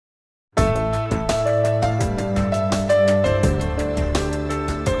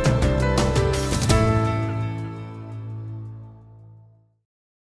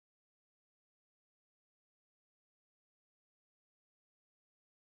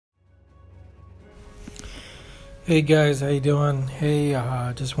Hey guys, how you doing? Hey,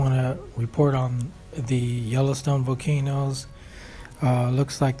 just want to report on the Yellowstone volcanoes.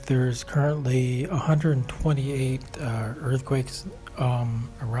 Looks like there's currently 128 earthquakes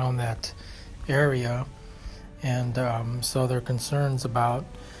around that area, and so there are concerns about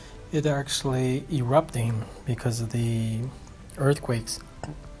it actually erupting because of the earthquakes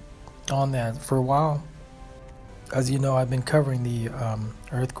on that. For a while, as you know, I've been covering the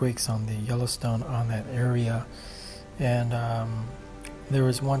earthquakes on the Yellowstone on that area. And there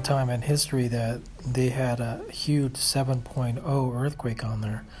was one time in history that they had a huge 7.0 earthquake on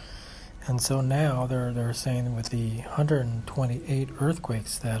there. And so now they're saying with the 128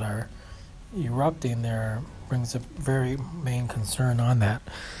 earthquakes that are erupting there brings a very main concern on that.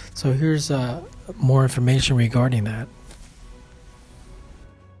 So here's more information regarding that.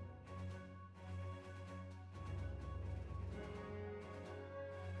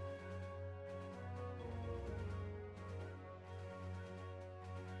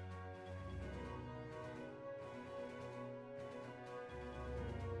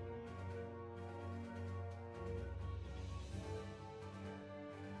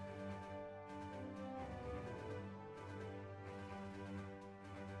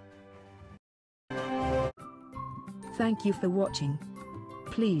 Thank you for watching.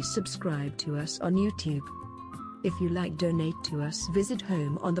 Please subscribe to us on YouTube. If you like, donate to us, visit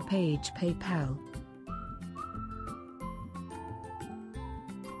home on the page PayPal.